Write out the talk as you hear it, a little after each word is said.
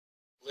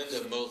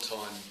Linda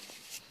Moulton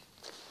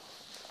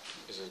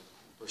is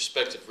a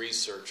respected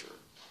researcher,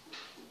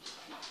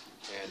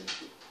 and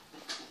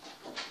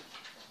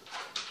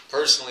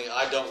personally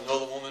I don't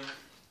know the woman.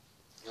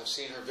 I've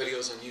seen her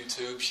videos on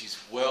YouTube. She's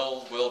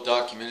well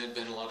documented,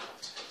 been in a lot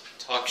of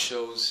talk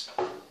shows.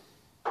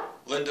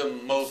 Linda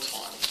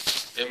Moulton,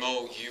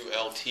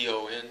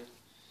 M-O-U-L-T-O-N,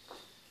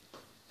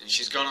 and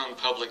she's gone on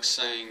public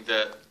saying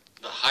that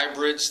the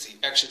hybrids,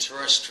 the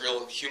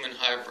extraterrestrial human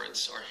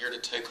hybrids, are here to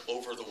take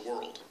over the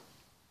world.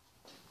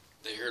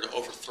 They're here to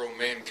overthrow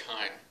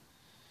mankind.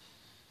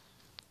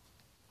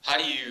 How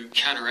do you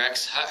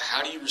counteract?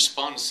 How do you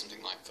respond to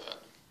something like that?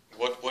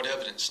 What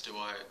evidence do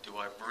I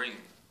bring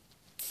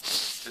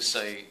to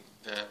say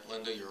that,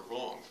 Linda, you're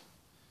wrong?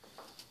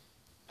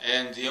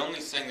 And the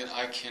only thing that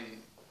I can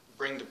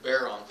bring to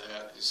bear on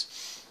that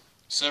is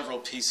several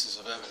pieces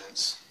of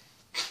evidence.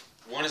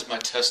 One is my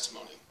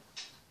testimony.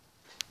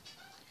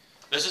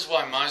 This is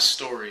why my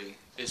story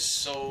is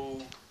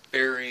so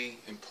very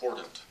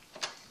important.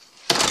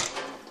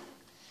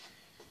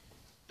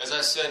 As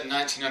I said in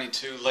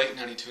 1992, late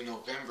 92,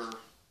 November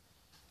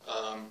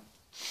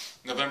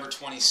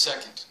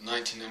 22nd,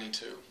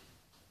 1992.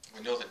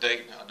 We know the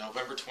date now,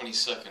 November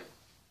 22nd.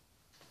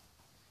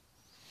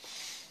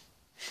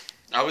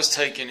 I was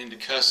taken into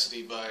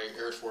custody by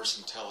Air Force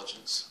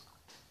Intelligence.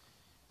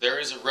 There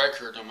is a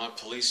record on my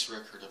police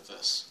record of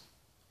this.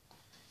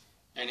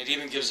 And it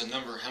even gives a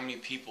number how many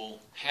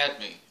people had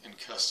me in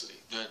custody.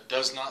 That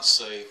does not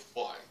say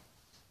why.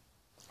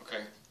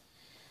 Okay?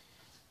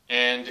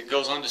 And it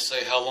goes on to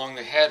say how long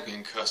they had me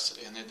in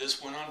custody. And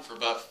this went on for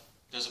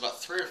there's about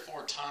 3 or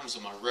 4 times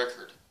on my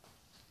record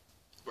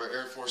where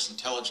Air Force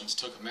Intelligence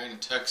took a man in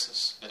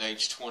Texas at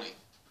age 20.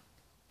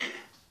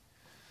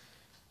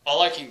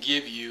 All I can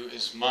give you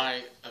is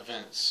my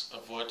events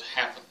of what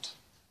happened.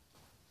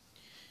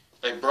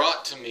 They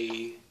brought to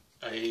me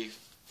a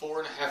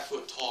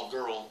 4.5-foot tall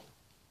girl.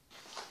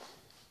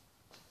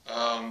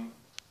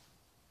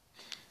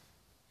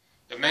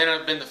 It may not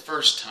have been the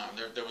first time.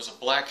 There was a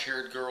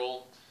black-haired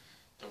girl.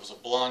 There was a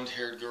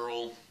blonde-haired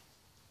girl.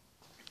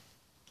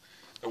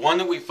 The one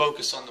that we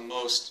focus on the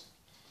most,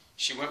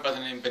 she went by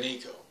the name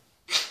Benico.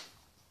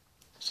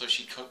 So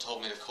she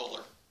told me to call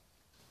her.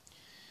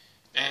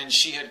 And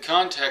she had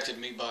contacted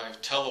me by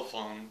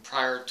telephone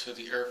prior to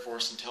the Air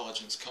Force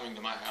Intelligence coming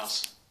to my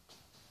house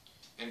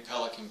in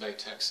Pelican Bay,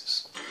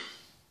 Texas.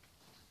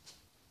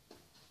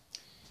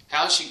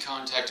 How she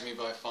contacted me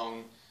by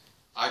phone,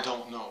 I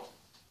don't know.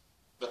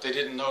 But they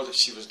didn't know that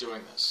she was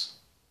doing this.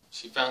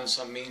 She found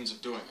some means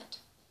of doing it.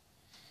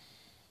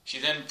 She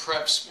then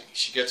preps me.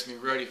 She gets me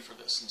ready for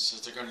this and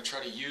says they're going to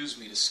try to use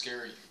me to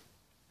scare you.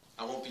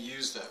 I won't be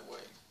used that way.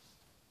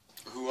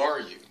 Who are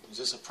you? Is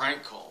this a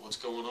prank call? What's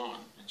going on?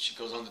 And she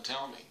goes on to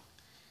tell me.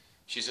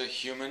 She's a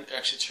human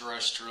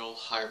extraterrestrial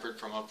hybrid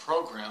from a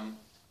program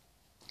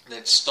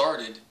that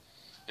started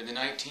in the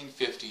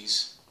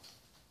 1950s,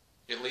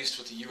 at least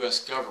with the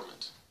U.S.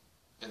 government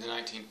in the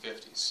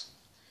 1950s.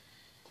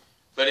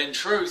 But in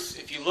truth,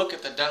 if you look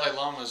at the Dalai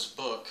Lama's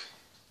book,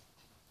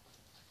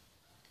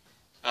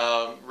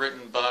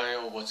 written by,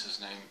 what's his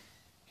name?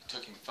 It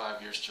took him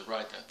 5 years to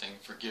write that thing.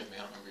 Forgive me,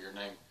 I don't remember your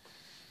name.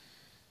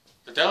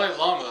 The Dalai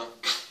Lama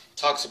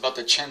talks about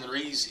the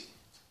Chenrezi,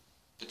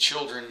 the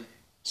children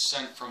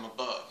sent from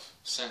above,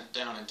 sent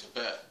down in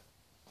Tibet.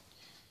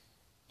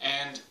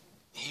 And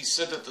he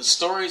said that the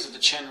stories of the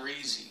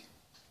Chenrezi,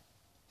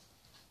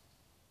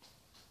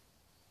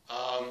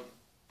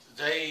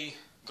 they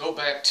go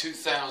back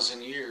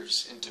 2,000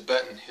 years in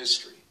Tibetan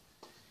history,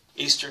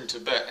 Eastern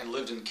Tibet, and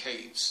lived in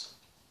caves.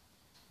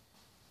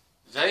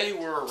 They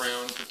were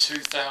around for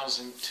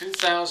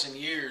 2,000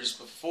 years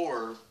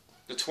before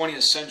the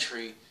 20th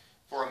century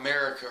for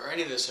America or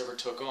any of this ever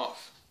took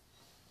off.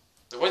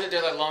 The way the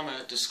Dalai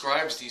Lama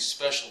describes these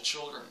special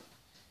children,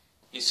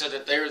 he said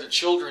that they are the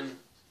children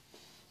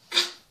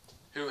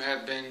who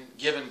have been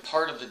given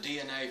part of the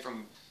DNA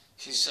from,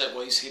 he said,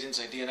 well, he didn't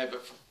say DNA,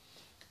 but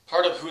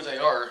part of who they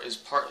are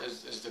is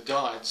the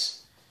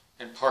gods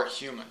and part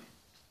human.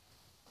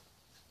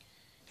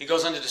 He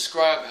goes on to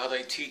describe how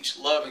they teach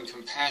love and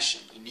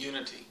compassion and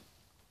unity,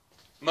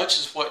 much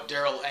as what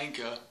Daryl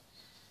Anka,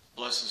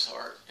 bless his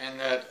heart, and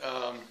that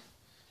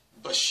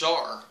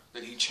Bashar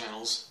that he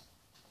channels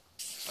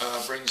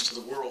brings to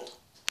the world.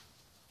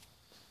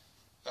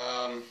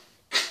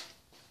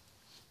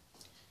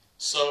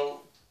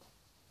 So,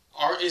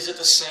 is it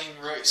the same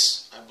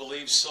race? I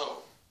believe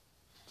so.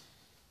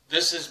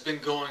 This has been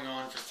going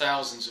on for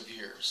thousands of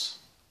years.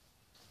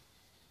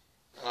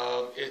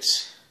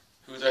 It's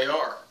who they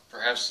are.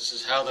 Perhaps this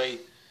is how they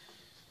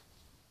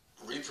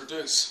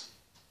reproduce.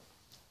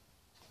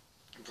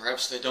 And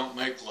perhaps they don't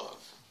make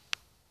love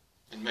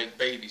and make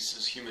babies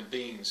as human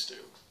beings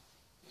do.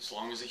 As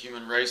long as the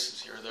human race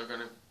is here, they're going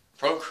to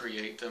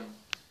procreate them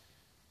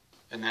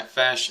in that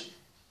fashion.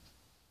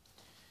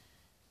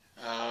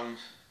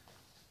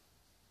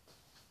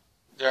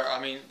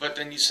 But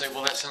then you say,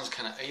 well, that sounds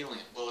kind of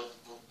alien. Well,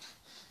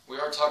 we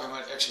are talking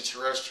about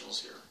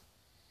extraterrestrials here.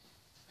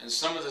 And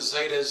some of the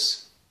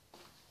Zetas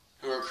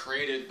who are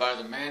created by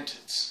the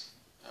mantids,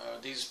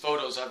 these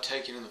photos I've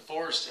taken in the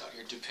forest out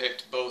here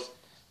depict both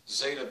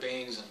Zeta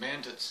beings and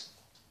mantids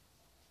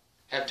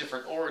have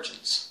different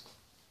origins.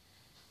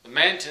 The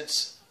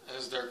mantids,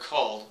 as they're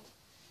called,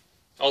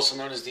 also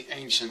known as the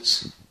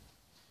ancients,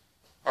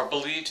 are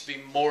believed to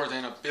be more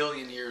than 1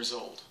 billion years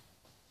old.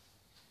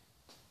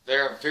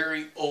 They're a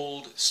very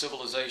old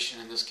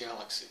civilization in this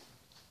galaxy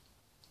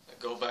that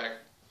go back,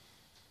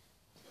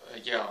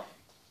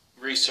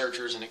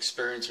 researchers and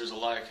experiencers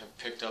alike have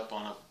picked up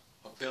on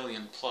a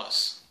billion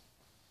plus,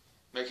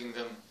 making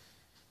them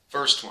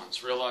first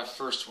ones, real life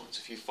first ones,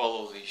 if you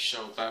follow the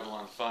show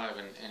Babylon 5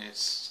 and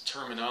its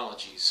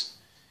terminologies.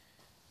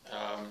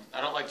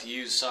 I don't like to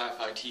use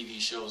sci-fi TV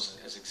shows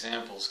as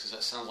examples because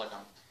that sounds like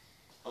I'm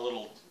a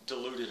little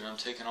diluted and I'm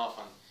taking off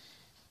on.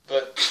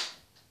 But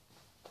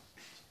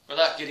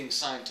without getting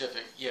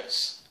scientific,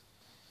 yes.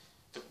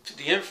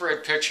 The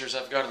infrared pictures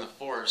I've got in the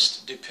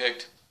forest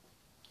depict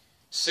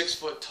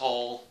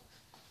 6-foot-tall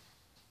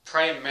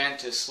praying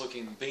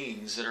mantis-looking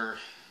beings that are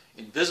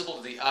invisible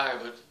to the eye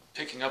but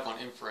picking up on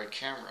infrared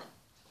camera.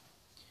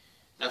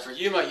 Now for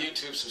you, my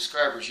YouTube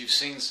subscribers, you've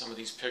seen some of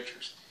these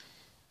pictures.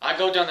 I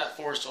go down that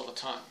forest all the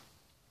time.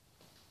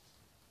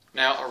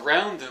 Now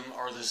around them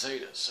are the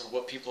Zetas, or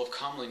what people have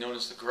commonly known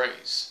as the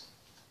Greys.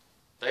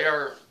 They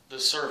are the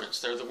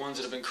servants. They're the ones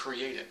that have been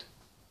created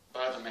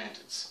by the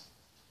mantids.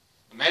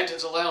 The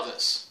mantids allow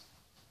this.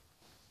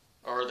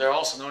 Or they're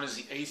also known as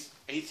the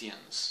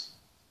Athenians.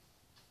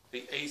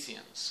 The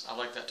Athenians. I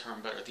like that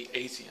term better. The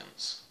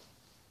Athenians.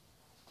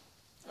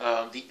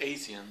 The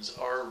Athenians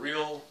are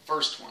real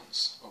first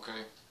ones,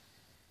 okay?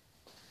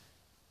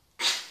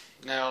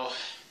 Now,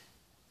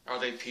 are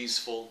they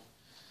peaceful?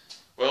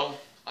 Well,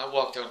 I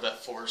walked out of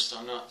that forest.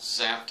 I'm not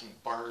zapped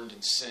and burned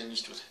and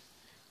singed with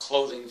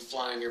clothing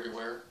flying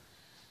everywhere.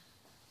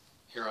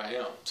 Here I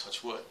am,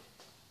 touch wood.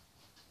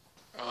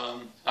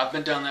 I've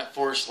been down that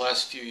forest the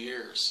last few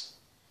years.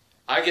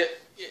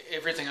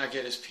 Everything I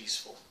get is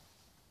peaceful.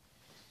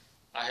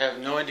 I have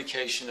no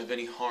indication of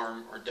any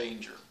harm or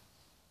danger.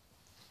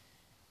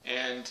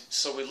 And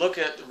so we look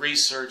at the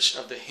research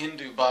of the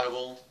Hindu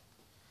Bible,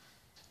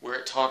 where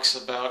it talks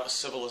about a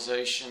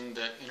civilization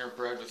that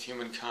interbred with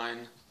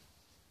humankind.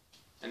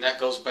 And that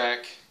goes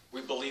back,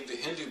 we believe the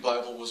Hindu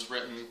Bible was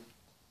written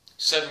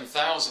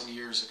 7,000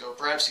 years ago,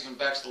 perhaps even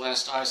back to the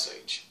last ice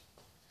age.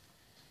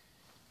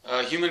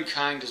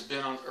 Humankind has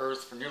been on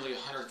Earth for nearly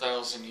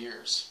 100,000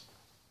 years.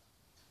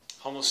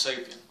 Homo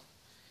sapien.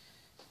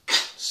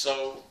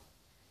 So,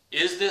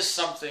 is this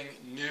something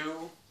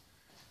new?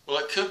 Well,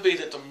 it could be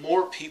that the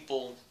more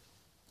people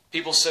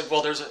said,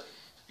 well,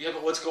 yeah,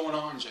 but what's going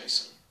on,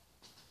 Jason?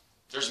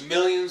 There's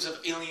millions of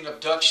alien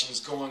abductions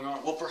going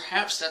on. Well,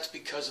 perhaps that's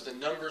because of the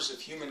numbers of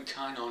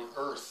humankind on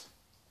Earth.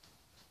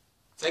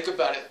 Think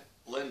about it,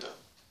 Linda.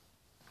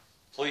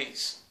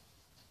 Please.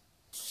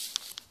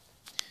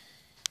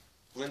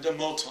 Linda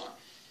Moulton.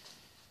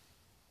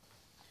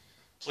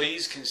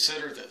 Please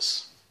consider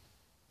this.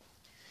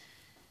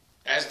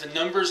 As the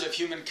numbers of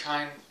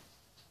humankind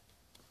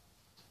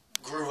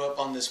grew up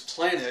on this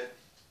planet,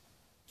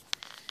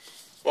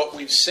 what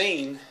we've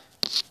seen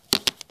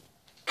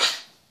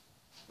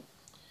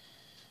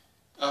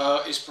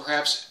is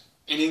perhaps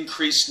an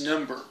increased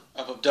number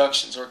of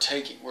abductions or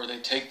taking, where they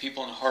take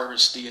people and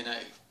harvest DNA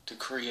to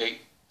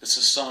create the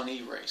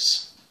Sasani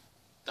race,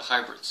 the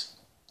hybrids.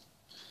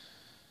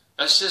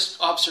 That's just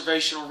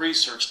observational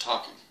research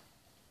talking.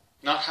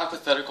 Not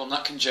hypothetical,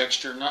 not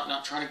conjecture,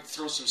 not trying to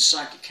throw some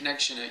psychic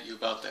connection at you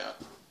about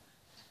that.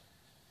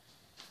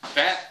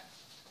 That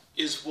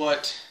is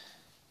what...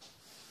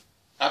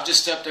 I've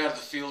just stepped out of the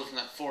field from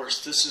that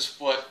forest. This is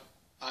what...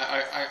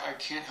 I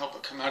can't help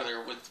but come out of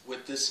there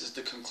with this as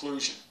the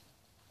conclusion.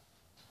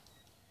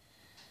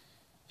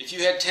 If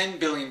you had 10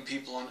 billion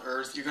people on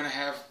Earth, you're going to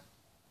have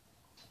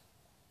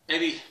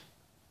maybe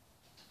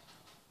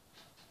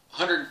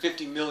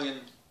 150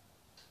 million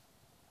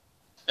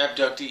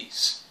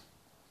abductees.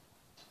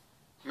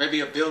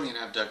 Maybe 1 billion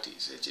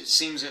abductees. It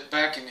seems that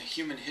back in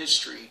human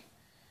history,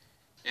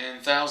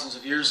 and thousands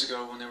of years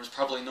ago, when there was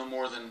probably no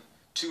more than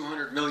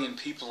 200 million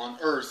people on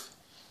Earth,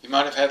 you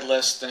might have had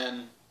less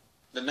than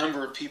the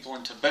number of people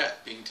in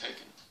Tibet being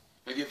taken.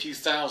 Maybe a few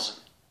thousand.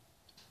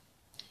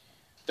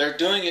 They're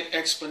doing it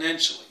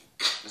exponentially.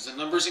 As the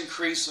numbers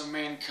increase of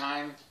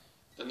mankind,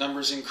 the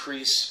numbers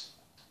increase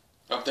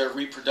of their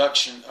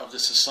reproduction of the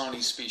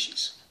Sasani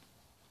species.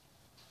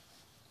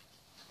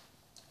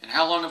 And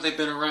how long have they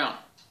been around?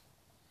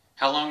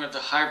 How long have the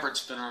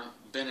hybrids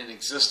been in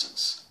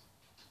existence?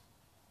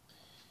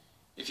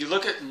 If you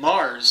look at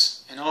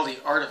Mars and all the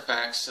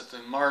artifacts that the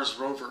Mars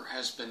rover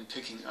has been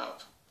picking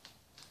up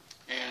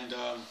and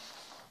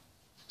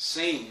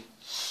seeing,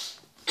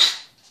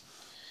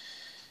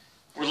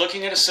 we're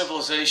looking at a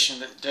civilization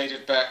that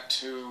dated back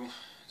to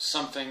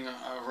something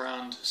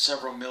around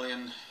several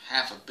million,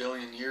 500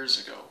 million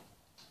years ago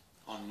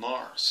on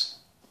Mars.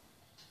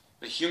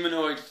 The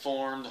humanoid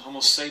form, the Homo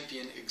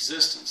sapien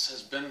existence,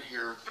 has been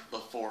here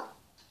before.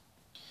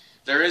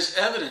 There is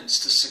evidence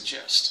to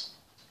suggest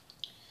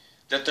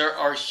that there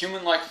are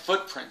human-like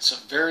footprints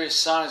of various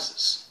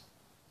sizes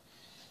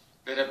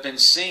that have been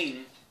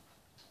seen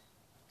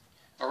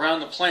around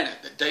the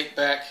planet that date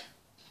back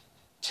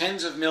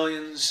tens of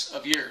millions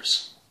of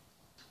years.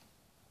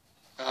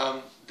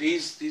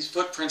 These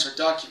footprints are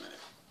documented.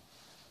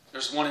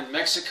 There's one in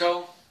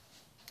Mexico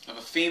of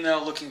a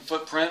female-looking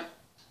footprint,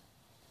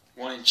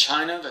 one in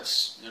China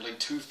that's nearly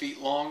 2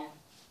 feet long.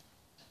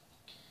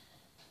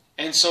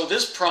 And so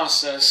this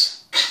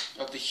process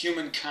of the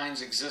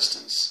humankind's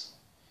existence,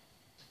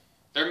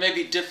 there may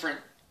be different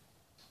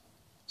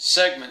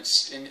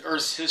segments in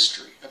Earth's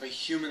history of a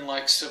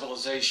human-like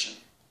civilization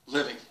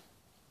living.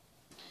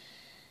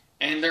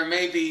 And there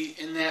may be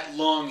in that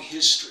long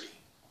history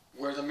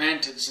where the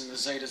mantids and the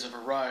zetas have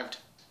arrived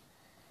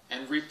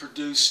and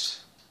reproduced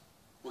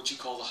what you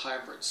call the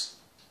hybrids,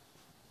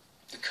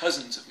 the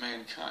cousins of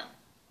mankind,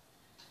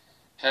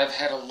 have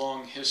had a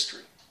long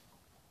history.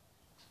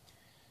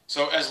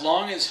 So as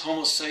long as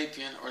Homo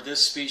sapien, or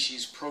this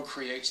species,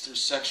 procreates through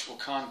sexual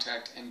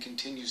contact and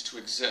continues to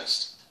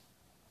exist,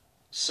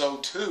 so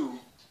too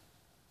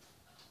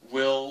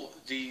will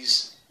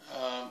these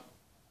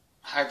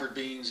hybrid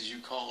beings, as you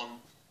call them,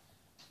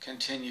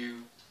 continue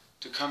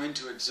to come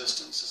into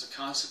existence as a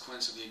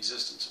consequence of the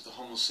existence of the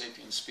Homo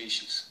sapien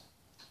species.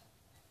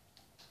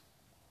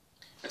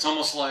 It's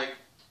almost like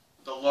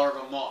the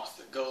larva moth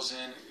that goes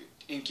in,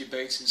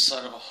 incubates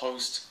inside of a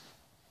host.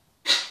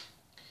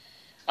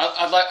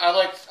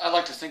 I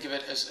like to think of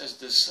it as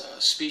this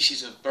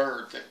species of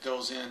bird that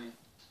goes in.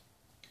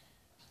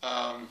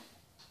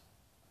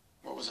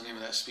 What was the name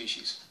of that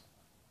species?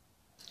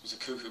 It was a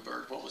cuckoo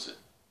bird. What was it?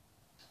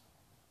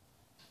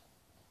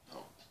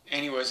 Oh,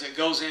 anyways, it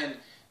goes in,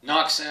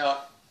 knocks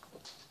out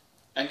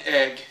an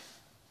egg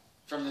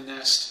from the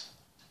nest,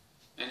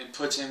 and it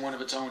puts in one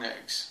of its own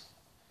eggs.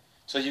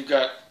 So you've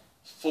got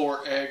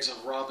 4 eggs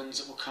of robins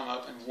that will come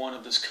up and 1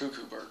 of this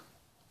cuckoo bird.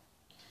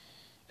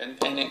 And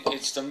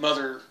it's the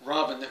mother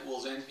robin that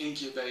will then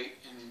incubate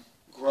and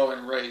grow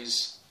and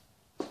raise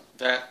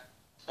that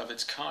of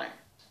its kind.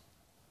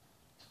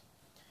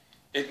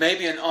 It may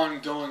be an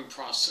ongoing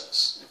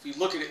process. If we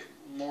look at it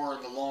more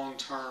in the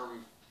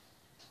long-term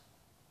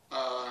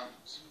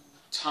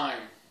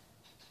time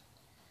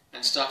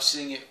and stop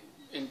seeing it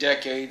in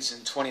decades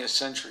and 20th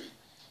century,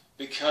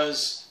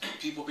 because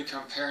people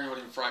become paranoid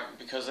and frightened,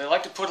 because they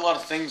like to put a lot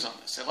of things on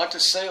this. They like to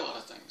say a lot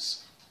of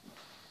things.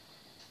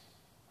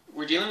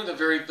 We're dealing with a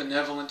very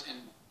benevolent and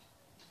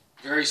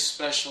very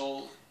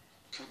special,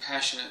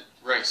 compassionate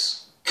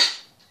race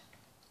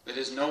that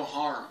is no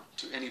harm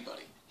to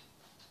anybody.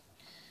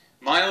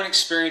 My own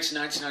experience in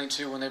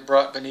 1992 when they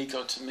brought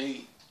Beniko to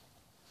me,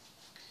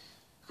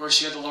 of course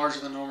she had the larger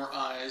than normal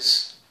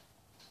eyes,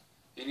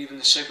 and even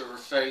the shape of her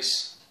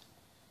face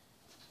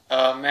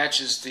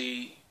matches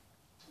the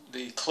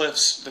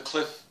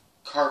cliff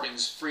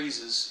carvings,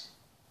 friezes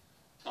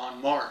on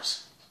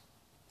Mars.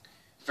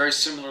 Very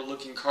similar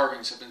looking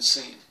carvings have been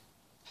seen.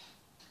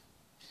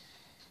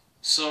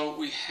 So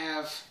we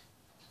have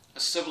a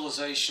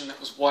civilization that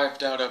was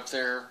wiped out up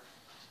there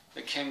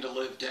that came to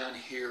live down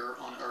here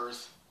on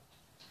Earth.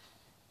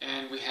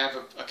 And we have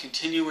a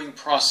continuing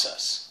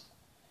process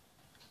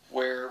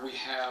where we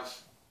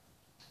have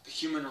the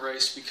human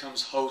race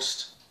becomes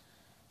host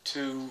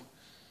to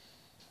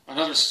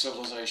another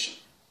civilization.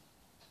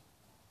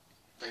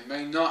 They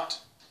may not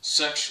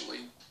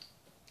sexually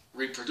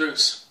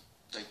reproduce.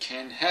 They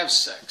can have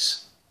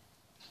sex.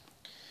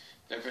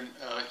 There have been,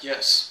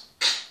 yes,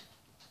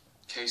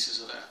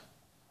 cases of that.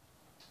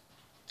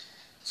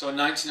 So in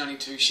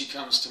 1992, she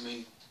comes to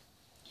me.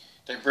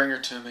 They bring her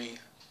to me.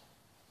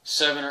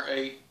 7 or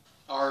 8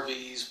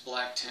 RVs,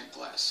 black tent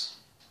glass,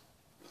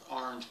 with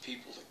armed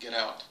people that get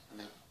out.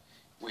 And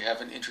we have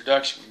an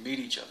introduction. We meet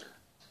each other.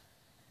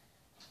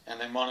 And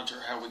they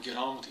monitor how we get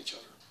on with each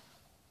other.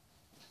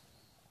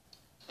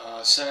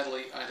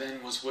 Sadly, I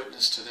then was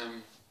witness to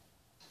them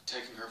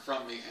taking her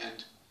from me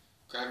and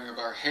grabbing her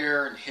by her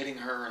hair and hitting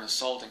her and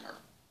assaulting her.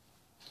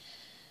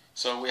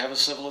 So we have a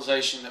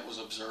civilization that was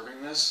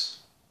observing this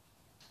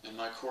in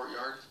my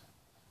courtyard.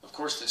 Of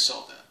course they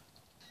saw that.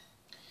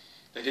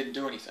 They didn't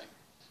do anything.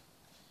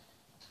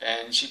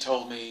 And she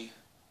told me,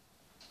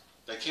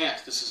 they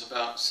can't. This is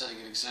about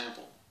setting an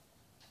example.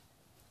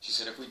 She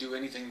said, if we do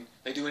anything,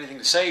 they do anything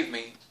to save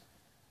me,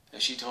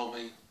 and she told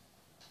me,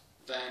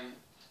 then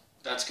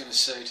that's going to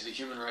say to the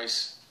human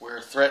race, we're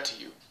a threat to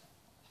you.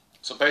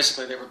 So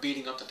basically they were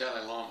beating up the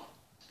Dalai Lama.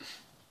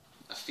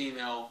 A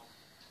female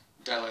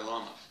Dalai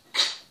Lama.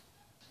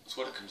 That's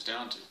what it comes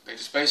down to. They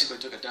just basically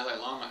took a Dalai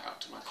Lama out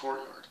to my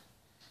courtyard.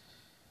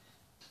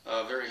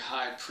 A very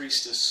high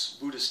priestess,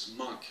 Buddhist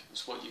monk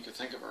is what you could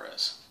think of her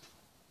as.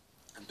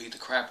 And beat the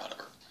crap out of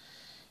her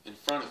in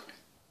front of me.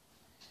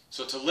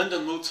 So to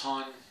Linda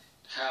Moulton,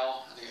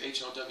 Hal, I think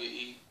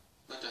H-O-W-E,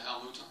 Linda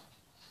Hal Moulton,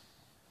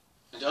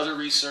 and to other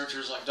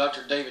researchers like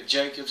Dr. David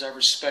Jacobs, I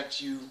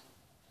respect you.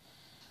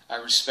 I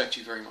respect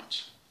you very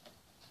much.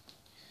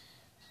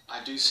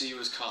 I do see you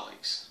as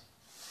colleagues.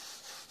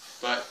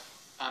 But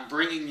I'm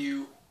bringing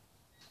you,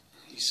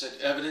 he said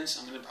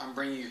evidence, I'm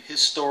bringing you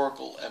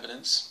historical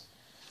evidence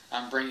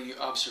I'm bringing you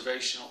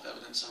observational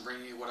evidence. I'm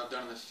bringing you what I've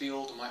done in the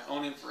field, my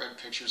own infrared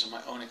pictures, and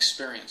my own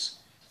experience.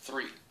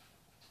 Three-way.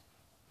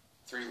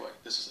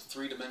 This is a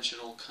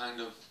three-dimensional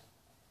kind of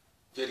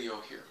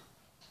video here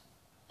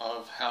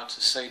of how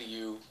to say to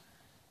you,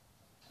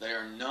 they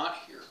are not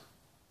here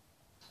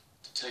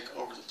to take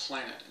over the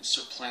planet and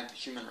supplant the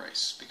human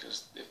race.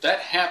 Because if that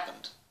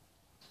happened,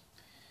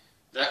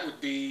 that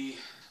would be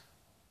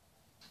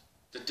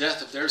the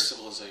death of their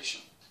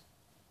civilization.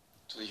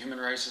 So the human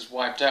race is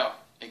wiped out,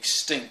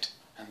 extinct,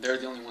 and they're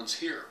the only ones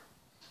here.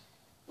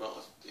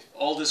 Well, if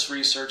all this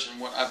research and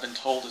what I've been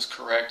told is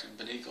correct, and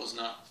Beniko is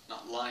not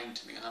lying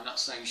to me, and I'm not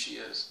saying she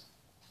is,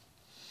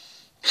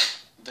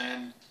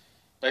 then,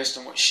 based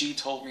on what she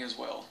told me as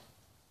well,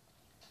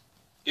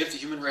 if the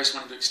human race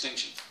went into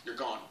extinction, you're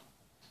gone.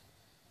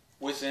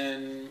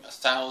 Within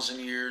 1,000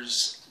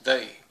 years,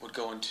 they would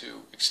go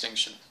into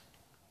extinction.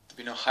 There'd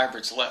be no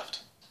hybrids left.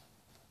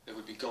 They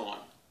would be gone.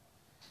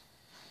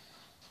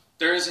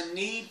 There is a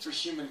need for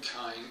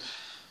humankind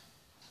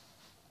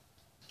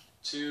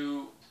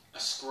to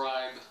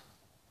prescribe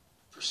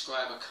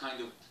a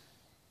kind of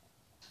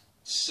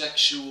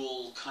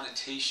sexual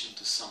connotation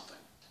to something.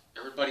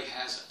 Everybody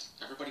has it.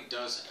 Everybody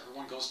does it.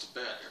 Everyone goes to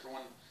bed.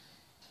 Everyone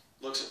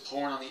looks at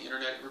porn on the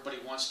internet. Everybody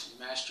wants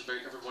to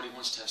masturbate. Everybody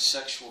wants to have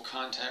sexual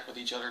contact with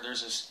each other.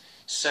 There's this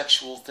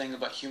sexual thing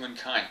about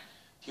humankind.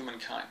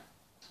 Humankind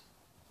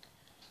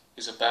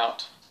is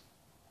about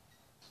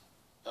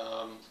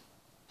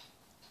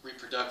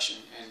reproduction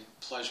and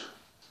pleasure.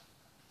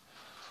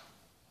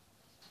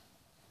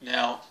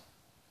 Now,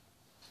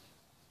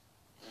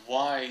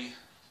 why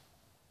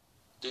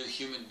do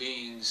human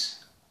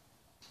beings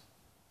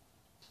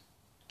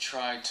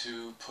try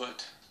to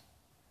put,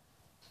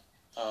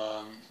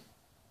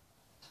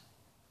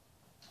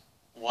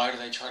 why do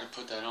they try to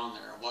put that on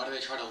there? Why do they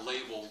try to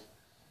label,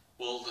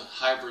 well, the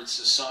hybrids,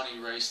 the Saudi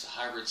race, the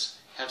hybrids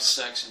have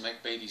sex and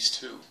make babies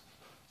too?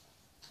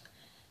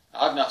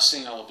 I've not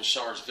seen all of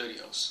Bashar's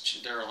videos,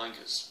 Daryl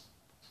Linka's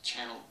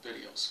channel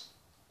videos.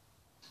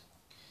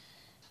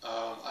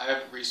 I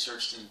haven't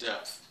researched in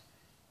depth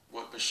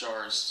what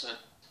Bashar's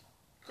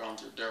gone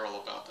through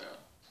Daryl about that.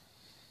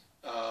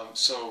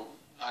 So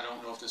I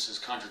don't know if this is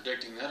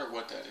contradicting that or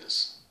what that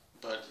is.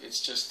 But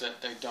it's just that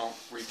they don't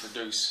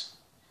reproduce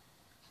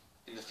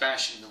in the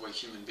fashion the way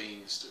human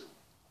beings do.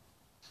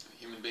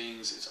 Human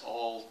beings, it's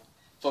all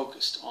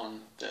focused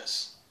on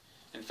this.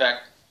 In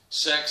fact,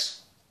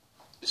 sex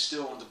is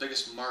still one of the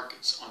biggest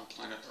markets on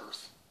planet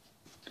Earth.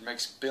 It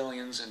makes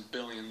billions and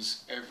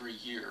billions every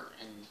year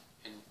in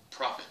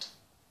profit.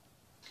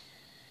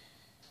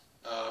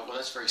 Well,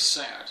 that's very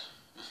sad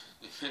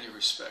in many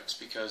respects,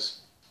 because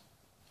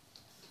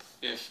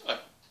if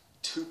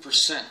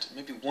 2%,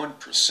 maybe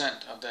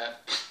 1% of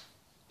that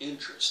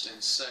interest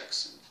in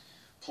sex and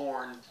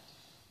porn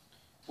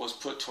was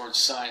put towards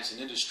science and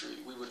industry,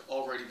 we would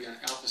already be on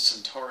Alpha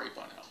Centauri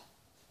by now.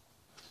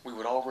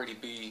 We'd already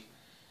be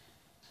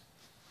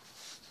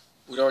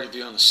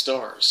on the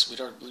stars. We'd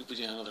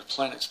be on other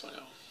planets by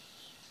now.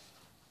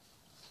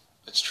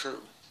 It's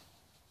true.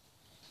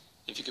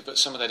 If you could put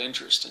some of that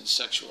interest in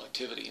sexual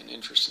activity and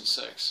interest in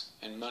sex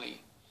and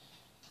money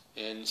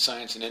in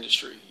science and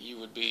industry, you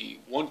would be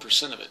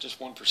 1% of it, just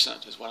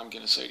 1% is what I'm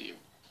going to say to you.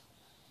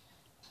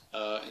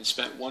 And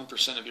spent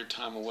 1% of your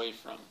time away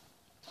from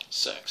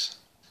sex.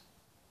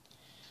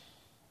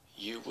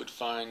 You would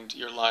find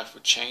your life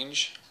would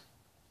change.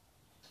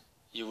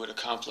 You would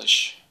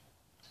accomplish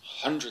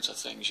hundreds of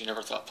things you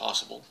never thought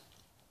possible.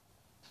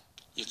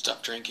 You'd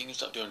stop drinking, you'd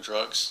stop doing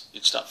drugs,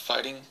 you'd stop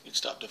fighting, you'd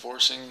stop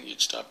divorcing,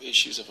 you'd stop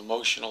issues of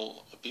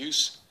emotional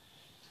abuse,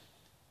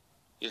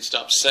 you'd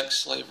stop sex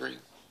slavery.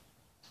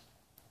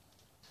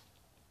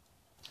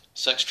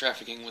 Sex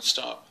trafficking would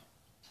stop.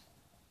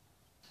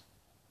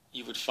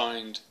 You would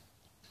find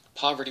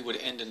poverty would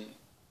end in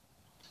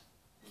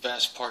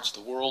vast parts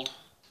of the world.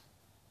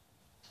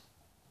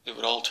 It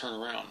would all turn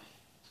around.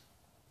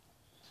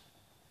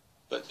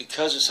 But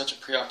because there's such a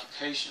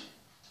preoccupation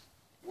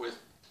with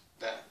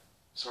that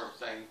sort of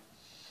thing,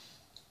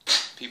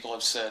 people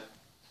have said,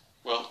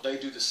 well, they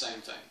do the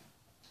same thing.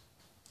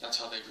 That's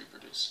how they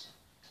reproduce.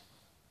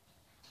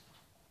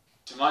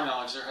 To my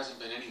knowledge, there hasn't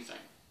been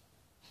anything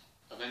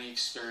of any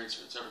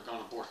experiencer that's ever gone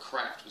aboard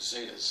craft with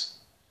Zetas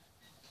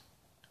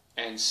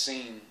and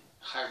seen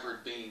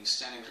hybrid beings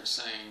standing there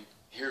saying,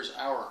 here's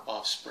our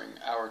offspring,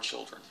 our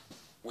children.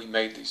 We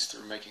made these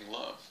through making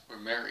love. We're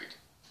married.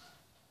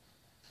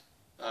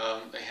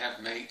 They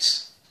have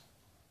mates.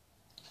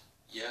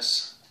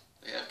 Yes,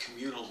 they have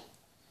communal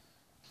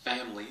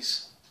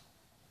families.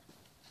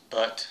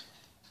 But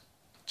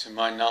to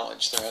my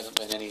knowledge, there hasn't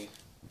been any.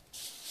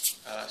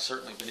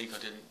 Certainly, Beniko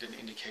didn't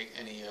indicate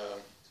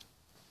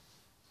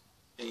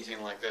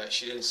anything like that.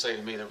 She didn't say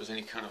to me there was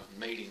any kind of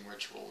mating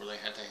ritual where they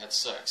had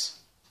sex.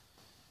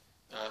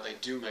 They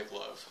do make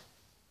love,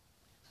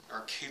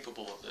 are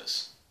capable of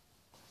this,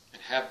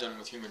 and have done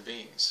with human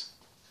beings.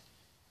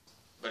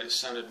 But it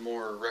sounded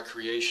more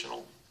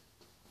recreational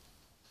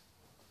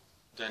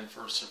than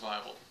for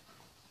survival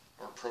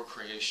or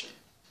procreation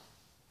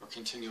or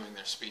continuing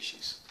their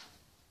species.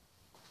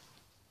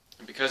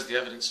 And because the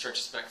evidence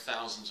stretches back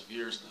thousands of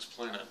years on this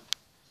planet,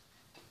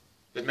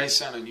 it may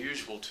sound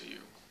unusual to you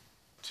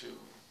to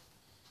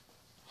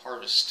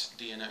harvest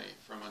DNA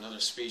from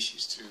another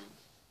species to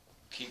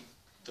keep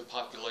the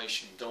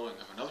population going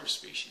of another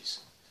species.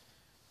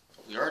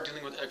 But we are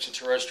dealing with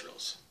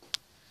extraterrestrials.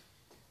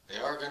 They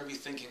are going to be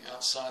thinking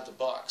outside the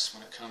box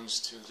when it comes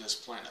to this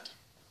planet.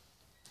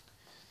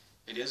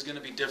 It is going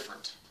to be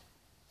different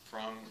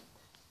from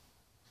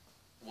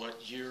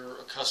what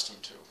you're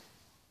accustomed to.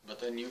 But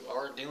then you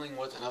are dealing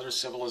with another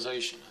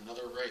civilization,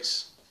 another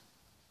race.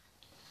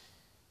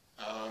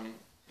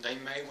 They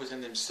may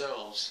within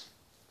themselves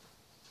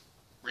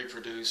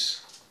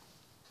reproduce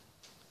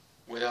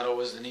without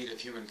always the need of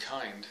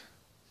humankind.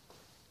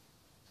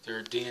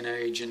 Their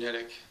DNA,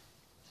 genetic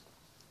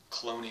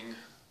cloning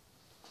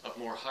of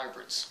more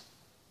hybrids.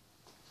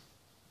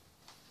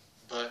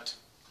 But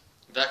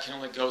that can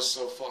only go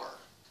so far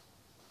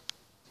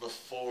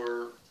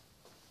before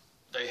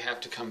they have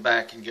to come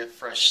back and get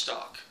fresh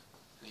stock.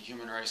 The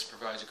human race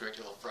provides a great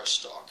deal of fresh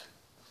stock.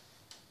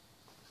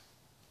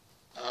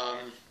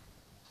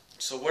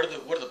 So what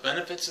are the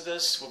benefits of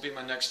this? Will be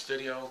my next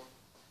video.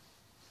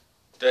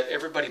 That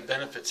everybody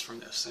benefits from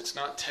this. It's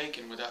not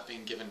taken without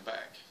being given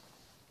back.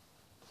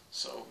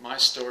 So my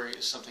story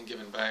is something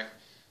given back.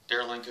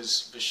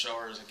 Darelinka's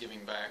Bashar is a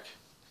giving back.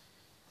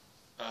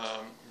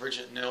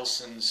 Bridget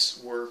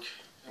Nelson's work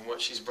and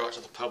what she's brought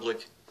to the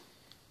public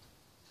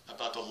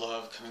about the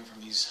love coming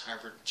from these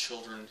hybrid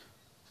children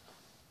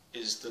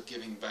is the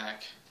giving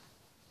back.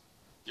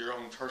 Your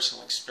own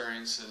personal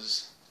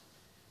experiences.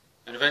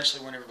 And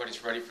eventually when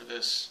everybody's ready for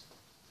this,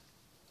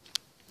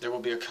 there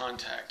will be a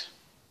contact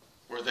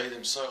where they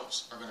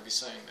themselves are going to be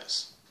saying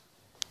this.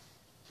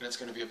 And it's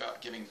going to be about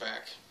giving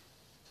back.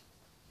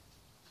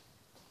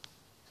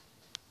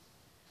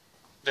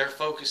 Their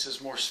focus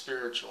is more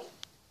spiritual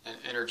and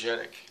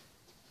energetic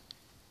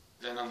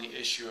than on the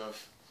issue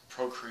of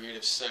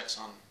procreative sex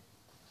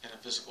in a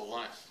physical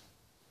life.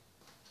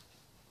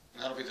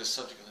 And that'll be the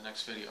subject of the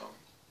next video.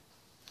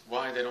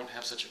 Why they don't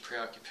have such a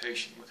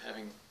preoccupation with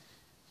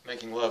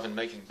making love and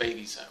making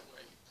babies that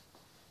way.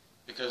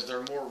 Because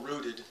they're more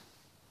rooted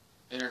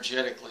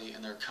energetically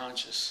and they're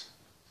conscious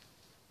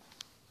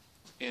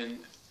in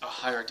a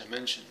higher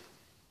dimension.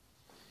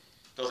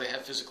 Though they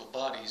have physical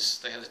bodies,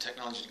 they have the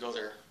technology to go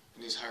there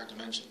in these higher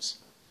dimensions.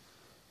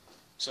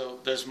 So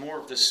there's more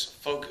of this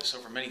focus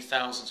over many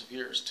thousands of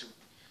years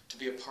to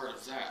be a part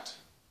of that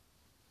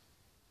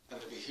than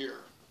to be here.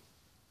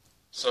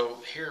 So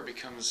here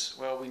becomes,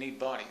 well, we need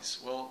bodies.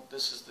 Well,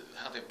 this is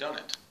how they've done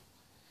it.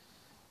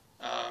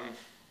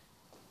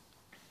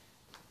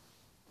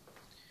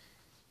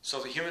 So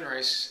the human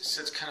race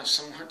sits kind of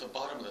somewhere at the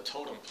bottom of the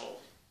totem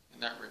pole in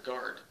that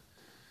regard.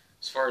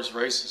 As far as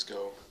races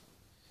go,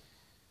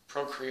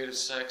 procreative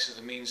sex is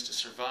the means to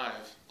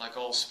survive, like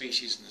all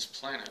species in this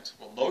planet.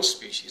 Well, most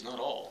species, not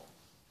all.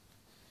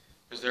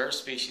 Because there are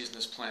species in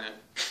this planet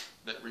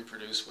that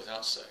reproduce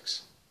without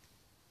sex.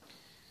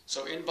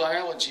 So in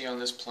biology on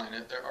this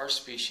planet, there are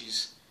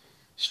species,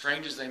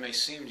 strange as they may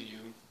seem to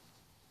you,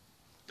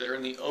 that are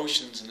in the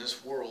oceans in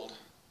this world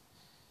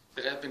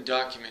that have been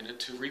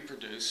documented to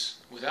reproduce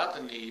without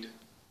the need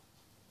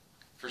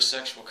for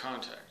sexual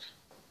contact.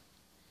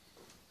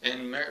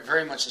 In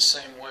very much the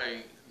same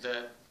way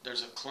that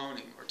there's a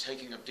cloning or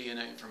taking of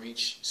DNA from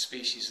each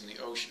species in the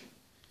ocean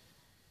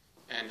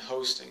and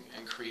hosting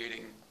and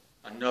creating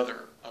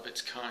another of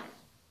its kind.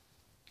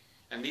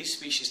 And these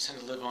species tend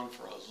to live on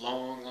for a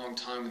long, long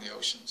time in the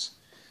oceans.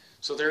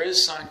 So there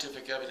is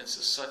scientific evidence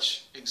that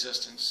such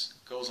existence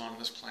goes on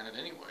this planet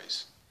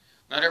anyways.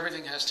 Not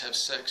everything has to have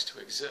sex to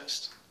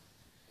exist.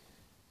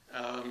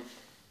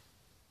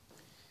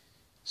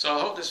 So I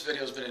hope this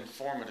video has been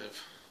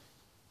informative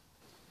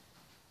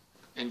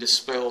and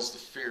dispels the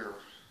fear,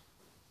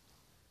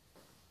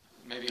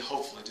 maybe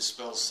hopefully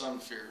dispels some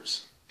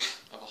fears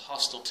of a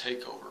hostile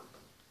takeover.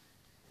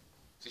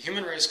 If the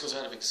human race goes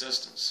out of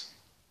existence,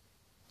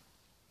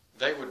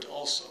 they would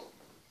also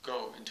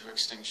go into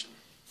extinction.